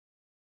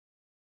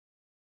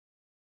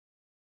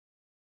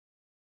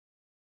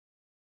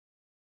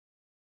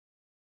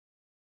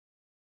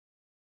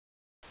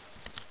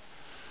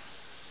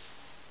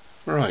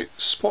Right,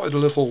 spotted a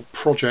little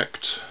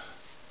project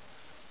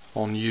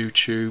on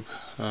YouTube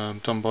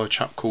done by a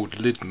chap called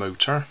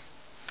Lidmotor,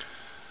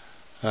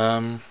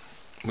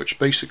 which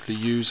basically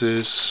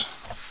uses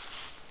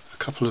a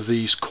couple of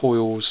these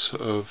coils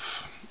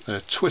of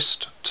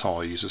twist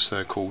ties, as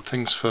they're called,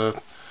 things for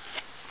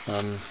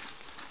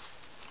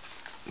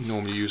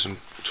normally use them,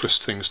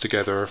 twist things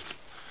together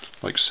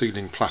like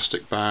sealing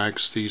plastic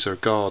bags. These are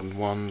garden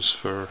ones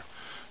for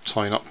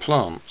tying up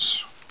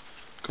plants.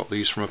 Got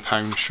these from a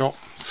pound shop,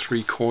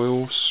 3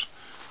 coils.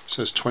 It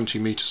says 20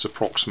 metres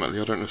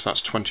approximately. I don't know if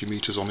that's 20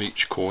 metres on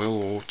each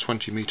coil or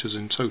 20 metres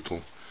in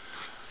total.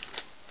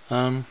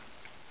 But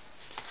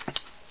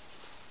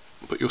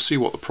you'll see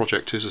what the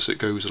project is as it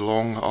goes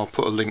along. I'll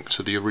put a link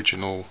to the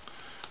original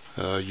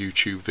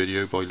YouTube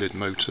video by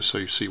Lidmotor so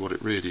you see what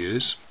it really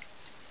is.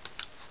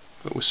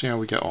 But we'll see how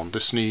we get on.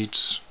 This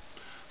needs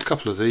a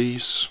couple of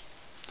these,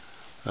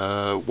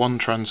 one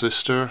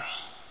transistor,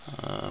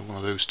 one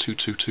of those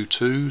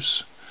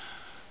 2222s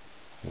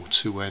or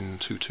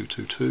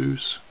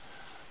 2N2222s,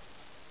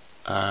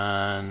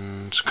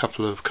 and a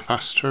couple of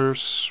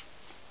capacitors,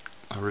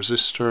 a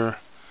resistor,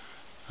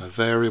 a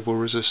variable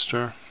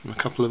resistor, and a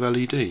couple of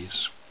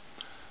LEDs,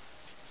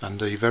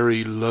 and a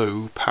very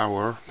low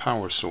power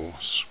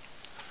source.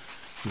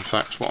 In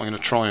fact, what I'm going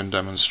to try and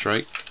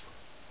demonstrate,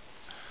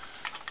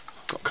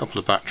 I've got a couple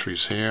of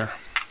batteries here,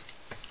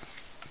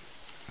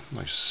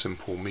 nice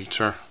simple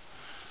meter.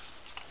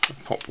 I'll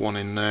pop one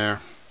in there.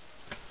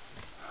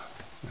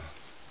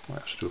 Might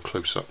have to do a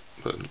close-up,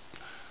 but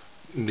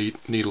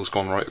needle's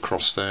gone right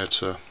across there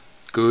to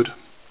good,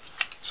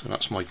 so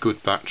that's my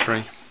good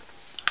battery,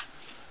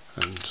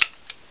 and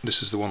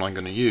this is the one I'm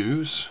going to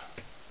use,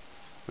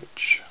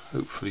 which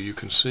hopefully you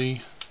can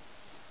see.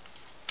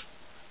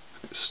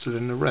 It's still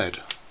in the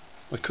red.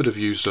 I could have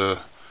used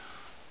a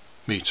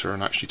meter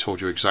and actually told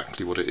you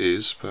exactly what it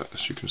is, but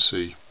as you can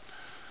see,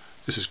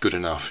 this is good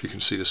enough. You can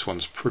see this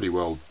one's pretty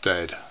well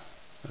dead.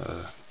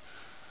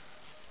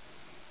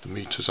 The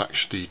meter's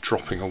actually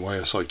dropping away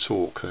as I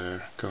talk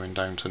there, going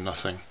down to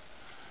nothing.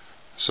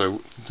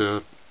 So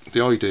the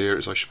idea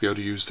is I should be able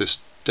to use this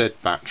dead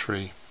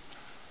battery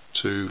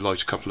to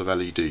light a couple of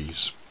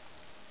LEDs.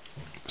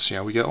 See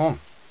how we get on.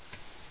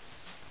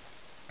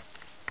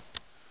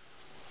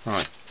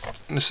 Right,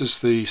 this is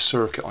the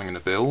circuit I'm going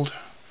to build.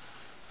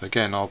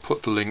 Again, I'll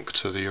put the link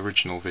to the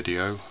original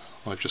video.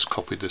 I've just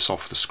copied this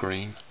off the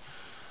screen.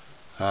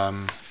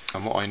 And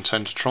what I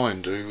intend to try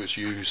and do is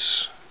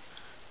use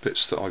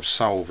bits that I've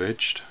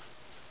salvaged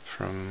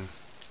from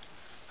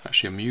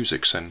actually a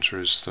music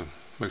centre is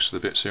most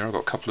of the bits here. I've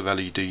got a couple of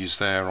LEDs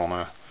there on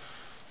a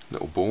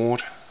little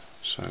board,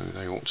 so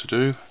they ought to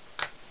do.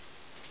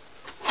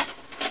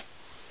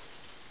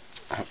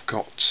 I've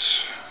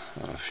got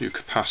a few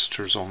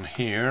capacitors on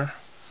here.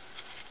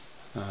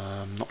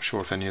 I'm not sure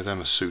if any of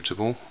them are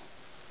suitable.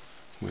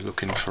 We're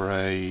looking for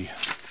a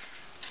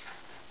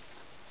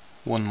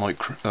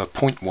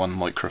 0.1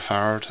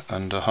 microfarad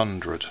and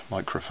 100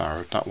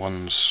 microfarad. That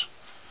one's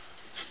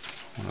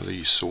one of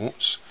these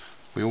sorts.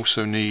 We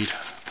also need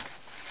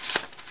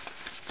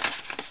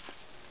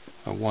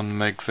a 1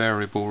 meg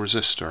variable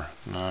resistor.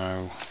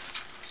 Now,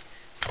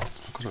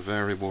 I've got a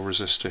variable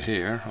resistor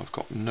here. I've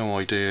got no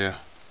idea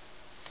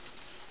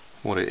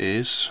what it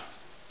is,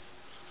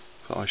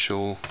 but I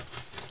shall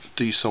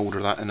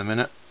desolder that in a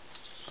minute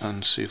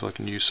and see if I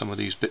can use some of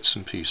these bits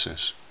and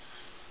pieces.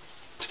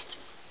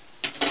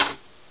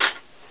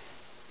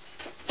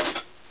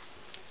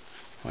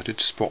 I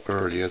did spot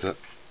earlier that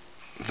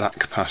that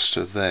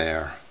capacitor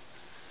there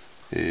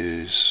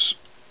is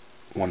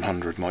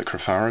 100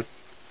 microfarad,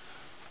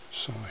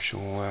 so I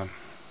shall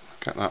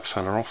get that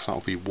fella off.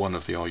 That'll be one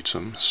of the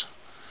items.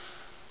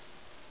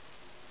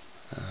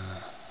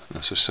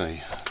 As I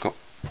say, I've got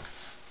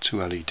 2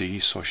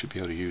 LEDs, so I should be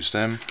able to use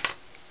them.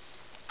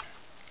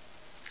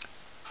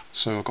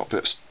 So I've got a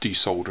bit of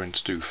desoldering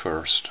to do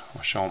first.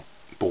 I shan't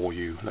bore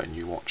you letting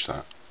you watch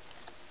that.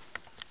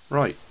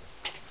 Right.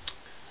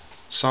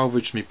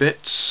 Salvaged me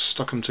bits,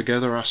 stuck them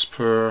together as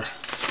per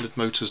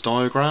Lidmotor's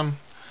diagram.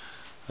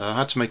 I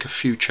had to make a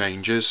few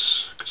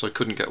changes because I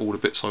couldn't get all the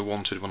bits I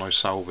wanted when I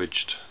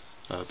salvaged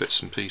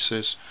bits and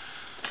pieces.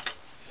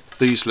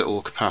 These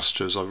little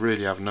capacitors, I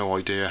really have no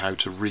idea how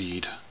to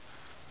read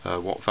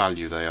what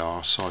value they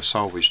are, so I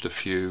salvaged a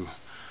few.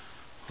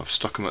 I've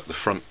stuck them at the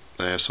front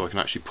there so I can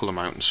actually pull them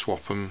out and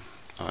swap them.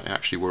 It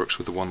actually works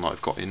with the one that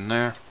I've got in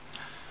there.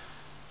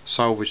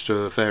 Salvaged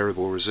a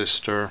variable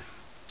resistor,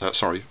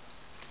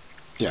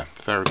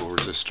 variable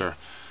resistor,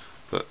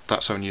 but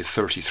that's only a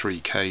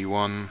 33k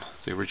one.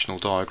 The original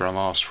diagram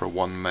asked for a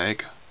 1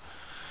 meg.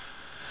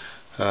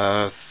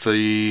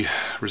 The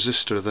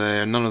resistor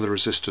there, none of the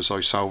resistors I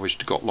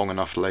salvaged got long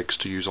enough legs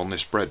to use on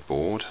this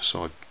breadboard,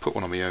 so I put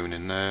one of my own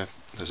in there.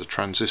 There's a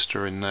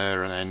transistor in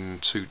there, an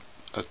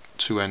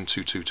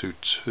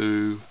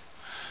 2N2222.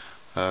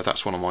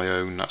 That's one of my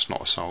own, that's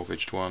not a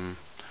salvaged one.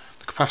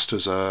 The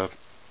capacitor's a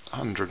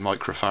 100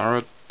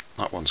 microfarad,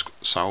 that one's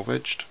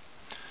salvaged.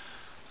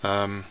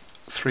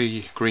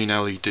 3 green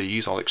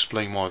LEDs, I'll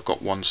explain why I've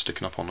got one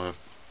sticking up on a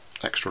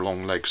extra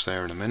long legs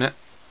there in a minute.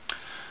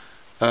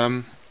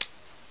 and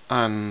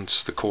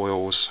the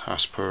coils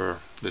as per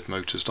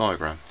Lidmotor's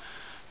diagram.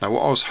 Now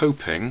what I was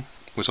hoping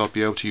was I'd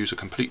be able to use a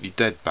completely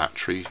dead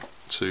battery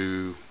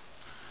to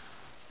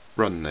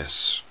run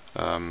this,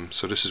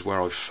 so this is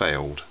where I've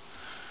failed.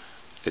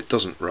 It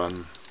doesn't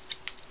run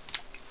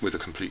with a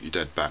completely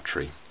dead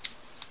battery.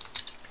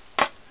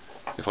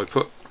 If I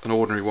put an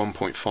ordinary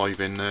 1.5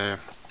 in there,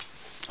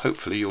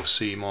 hopefully you'll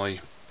see my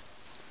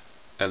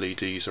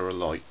LEDs are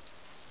alight.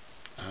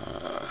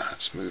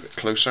 Let's move it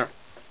closer.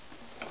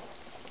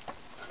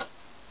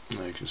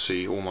 Now you can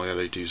see all my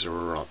LEDs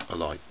are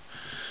alight.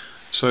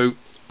 So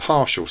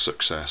partial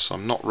success.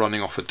 I'm not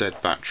running off a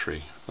dead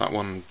battery. That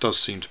one does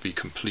seem to be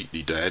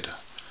completely dead.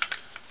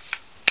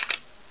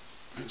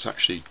 It's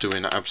actually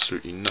doing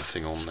absolutely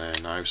nothing on there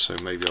now, so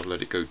maybe I've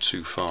let it go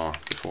too far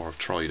before I've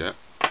tried it.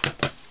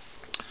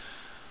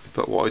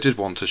 But what I did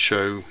want to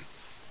show,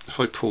 if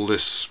I pull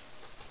this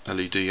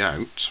LED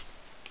out,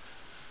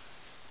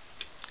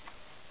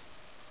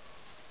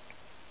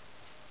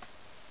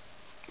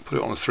 put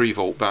it on a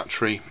 3-volt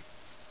battery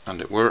and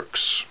it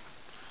works.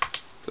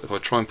 But if I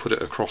try and put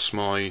it across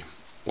my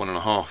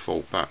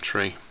 1.5-volt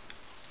battery,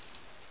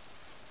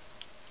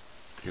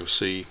 you'll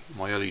see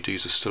my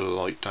LEDs are still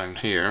alight down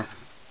here,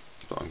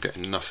 but I'm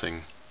getting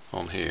nothing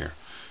on here.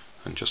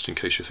 And just in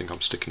case you think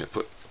I'm sticking it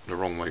put the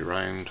wrong way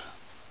round,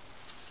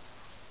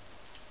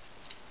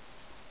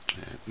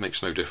 yeah, it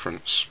makes no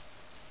difference.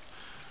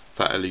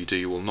 That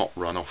LED will not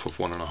run off of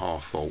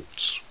 1.5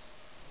 volts.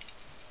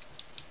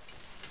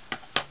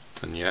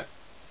 And yet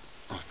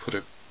I've put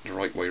it the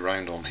right way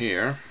round on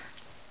here,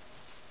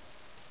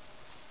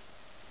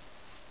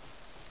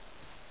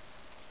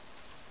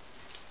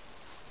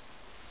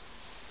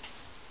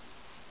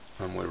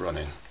 and we're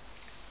running.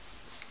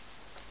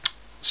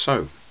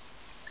 So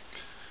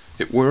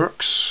it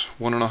works,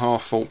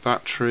 1.5 volt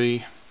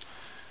battery,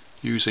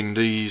 using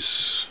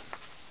these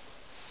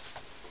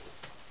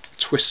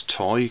twist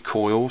tie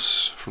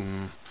coils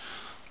from,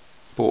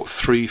 bought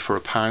 3 for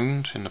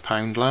 £1 in the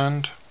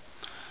Poundland.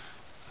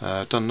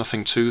 Done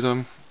nothing to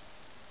them.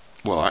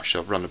 Well,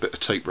 actually I've run a bit of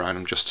tape around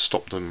them just to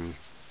stop them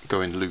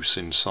going loose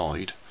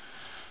inside,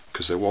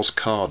 because there was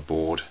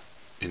cardboard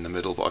in the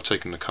middle, but I've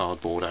taken the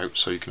cardboard out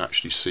so you can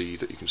actually see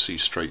that you can see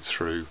straight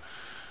through.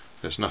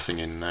 There's nothing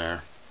in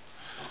there.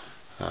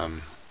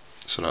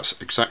 So that's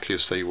exactly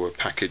as they were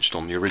packaged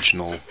on the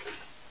original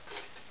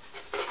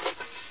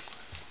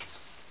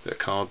bit of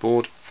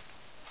cardboard.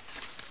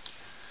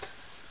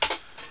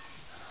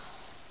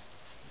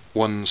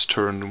 One's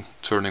turning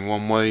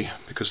one way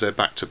because they're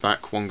back to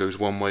back. One goes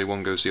one way,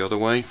 one goes the other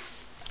way,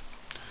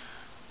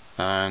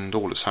 and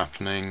all that's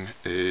happening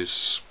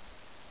is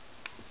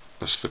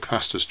as the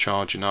capacitor's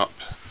charging up,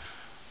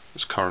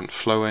 there's current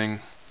flowing.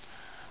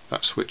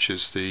 That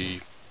switches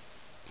the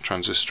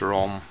transistor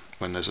on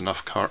when there's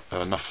enough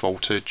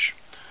voltage.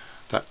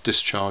 That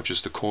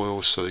discharges the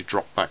coils so they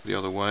drop back the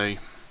other way,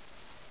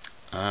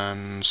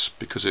 and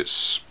because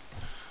it's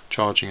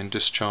charging and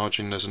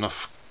discharging, there's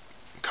enough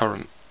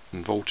current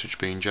and voltage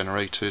being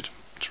generated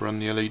to run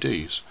the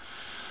LEDs.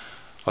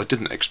 I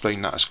didn't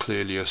explain that as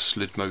clearly as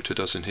Lidmotor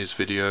does in his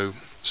video,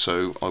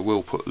 so I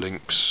will put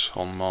links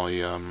on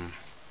my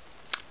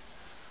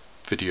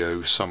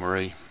video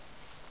summary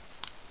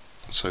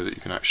so that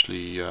you can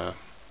actually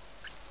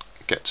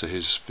get to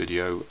his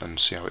video and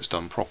see how it's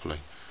done properly.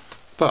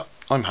 But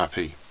I'm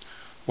happy.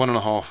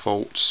 1.5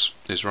 volts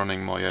is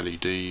running my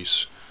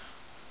LEDs.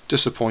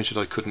 Disappointed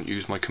I couldn't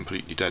use my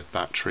completely dead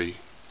battery,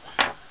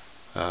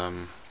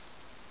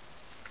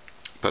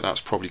 but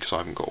that's probably because I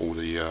haven't got all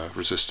the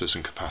resistors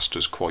and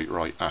capacitors quite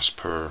right as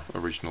per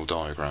original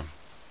diagram.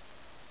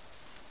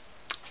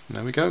 And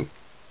there we go.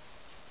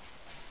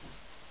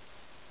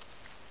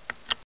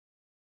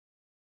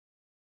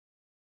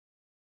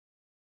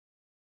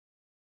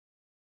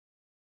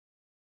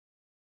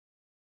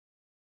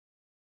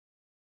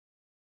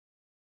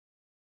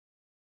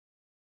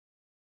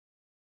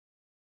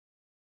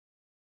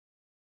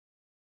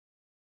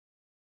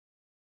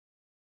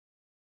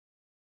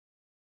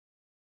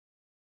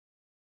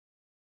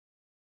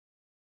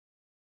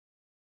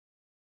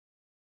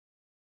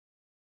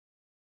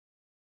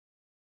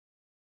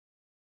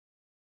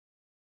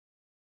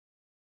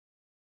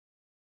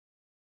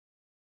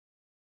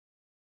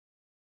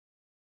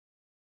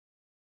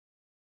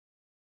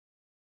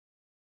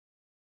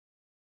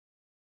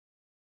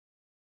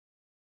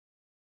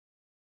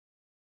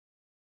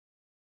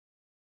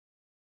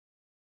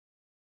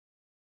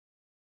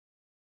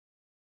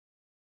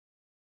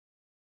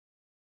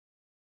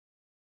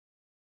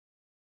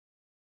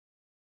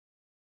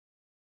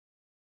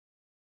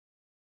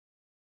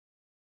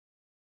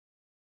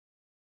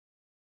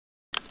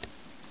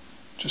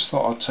 Just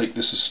thought I'd take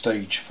this a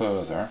stage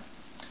further.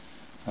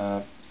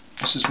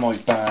 This is my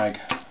bag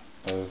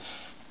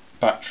of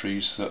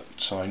batteries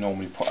that I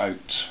normally put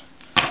out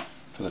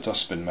for the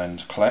dustbin men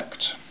to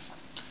collect.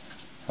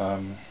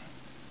 I've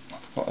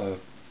got a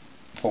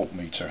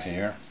voltmeter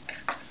here.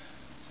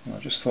 And I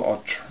just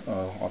thought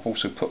I've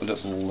also put a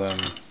little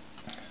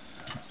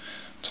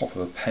top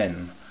of a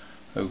pen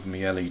over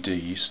my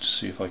LEDs to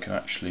see if I can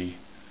actually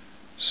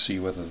see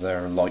whether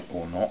they're light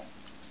or not.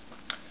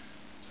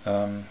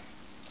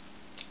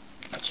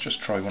 Let's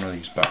just try one of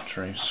these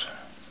batteries.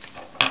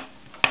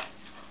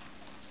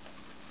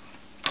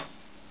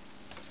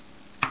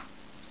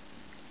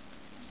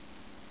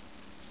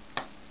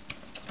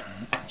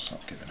 What's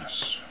that giving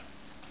us?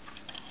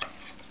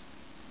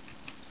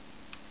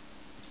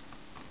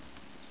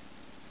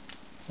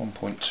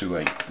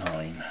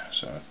 1.289,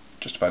 so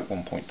just about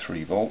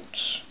 1.3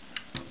 volts.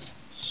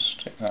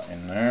 Stick that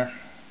in there.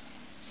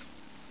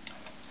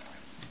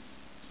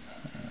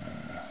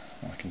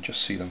 I can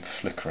just see them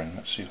flickering.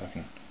 Let's see if I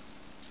can.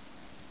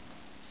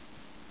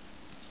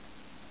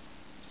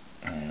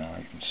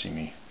 You can see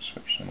me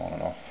switch them on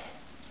and off.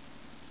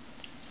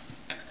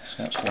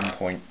 So that's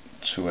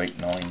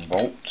 1.289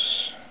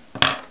 volts.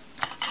 Put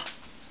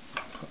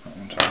that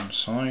one to one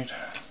side.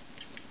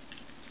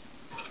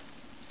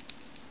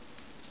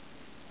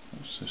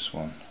 What's this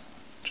one?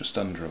 Just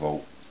under a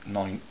volt,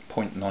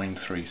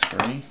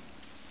 0.933.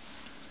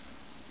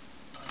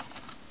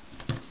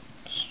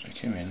 Stick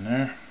him in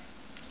there.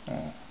 Oh,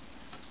 I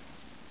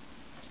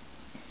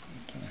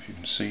don't know if you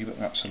can see, but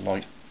that's a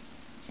light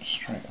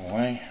straight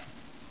away.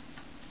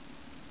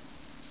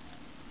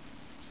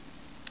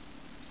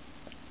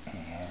 Oh,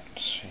 I can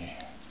see.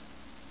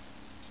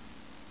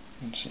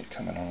 You can see it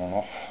coming on and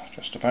off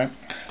just about.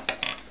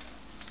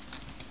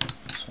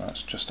 So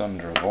that's just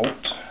under a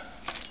volt.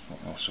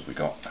 What else have we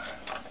got?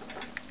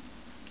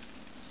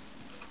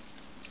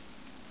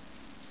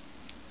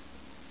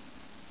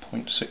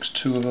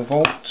 0.62 of a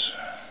volt.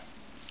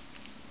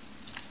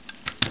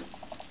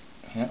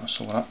 Yeah, I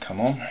saw that come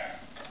on.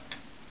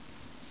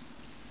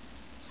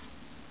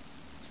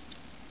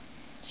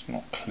 It's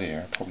not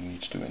clear, probably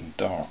need to do it in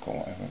dark or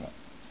whatever. But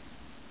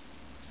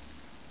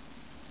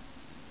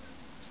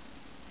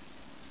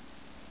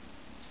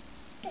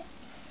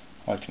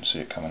I can see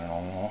it coming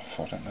on and off,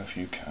 I don't know if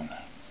you can.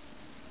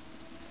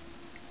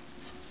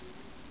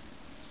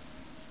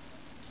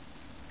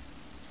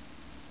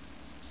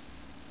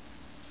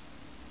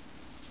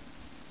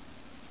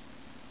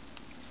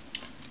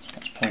 So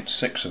that's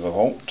 0.6 of a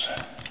volt.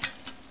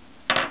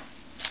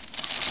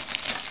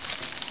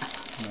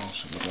 What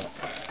else have we got?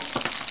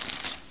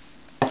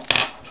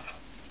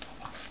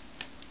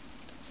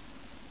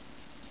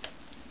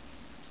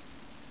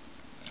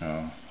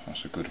 Oh,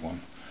 that's a good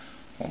one.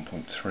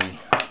 1.3.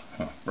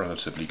 Well,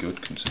 relatively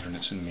good considering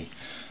it's in the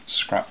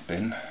scrap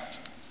bin.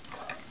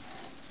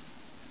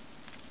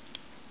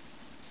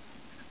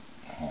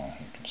 Oh,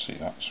 you can see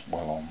that's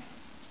well on.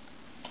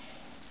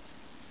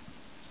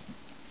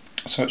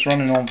 So it's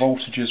running on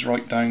voltages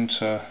right down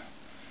to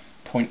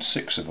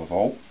 0.6 of a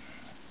volt.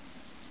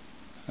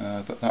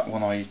 But that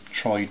one I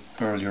tried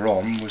earlier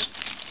on was,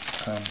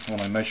 when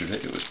I measured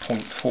it, it was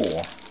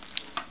 0.4.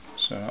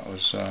 So that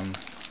was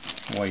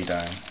way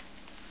down.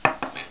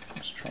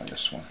 Let's try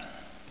this one.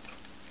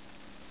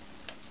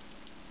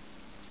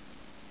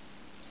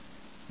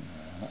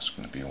 That's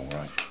going to be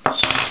alright.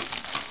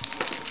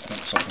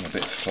 Something a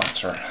bit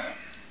flatter.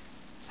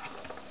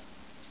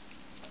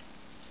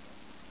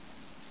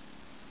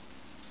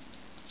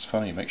 It's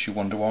funny, it makes you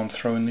wonder why I'm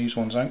throwing these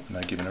ones out and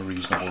they're giving a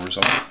reasonable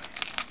result.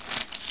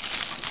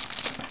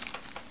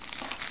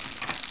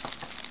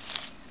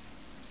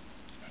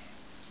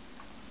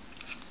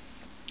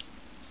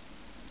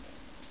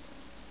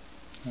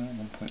 Oh,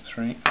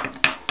 1.3.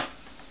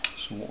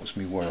 So what was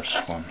my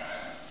worst one?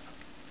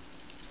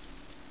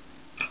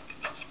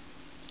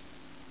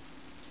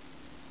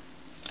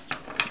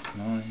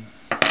 Nine.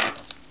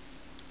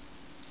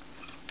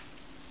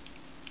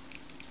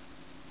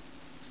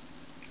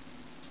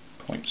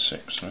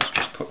 0.6. Let's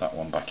just put that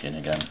one back in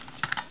again.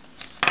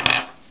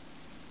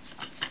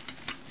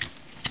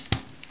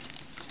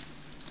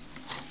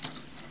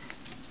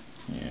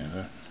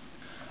 Yeah,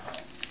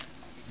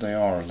 they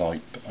are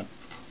light, but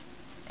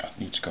I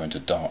need to go into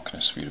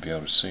darkness for you to be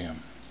able to see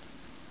them.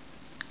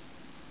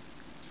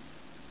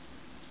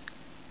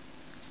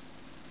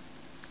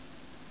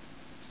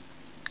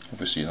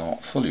 Obviously they're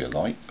not fully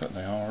alight, but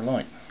they are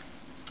alight.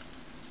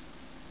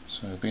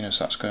 So being as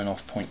that's going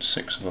off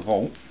 0.6 of a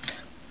volt,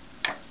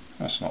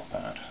 that's not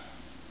bad.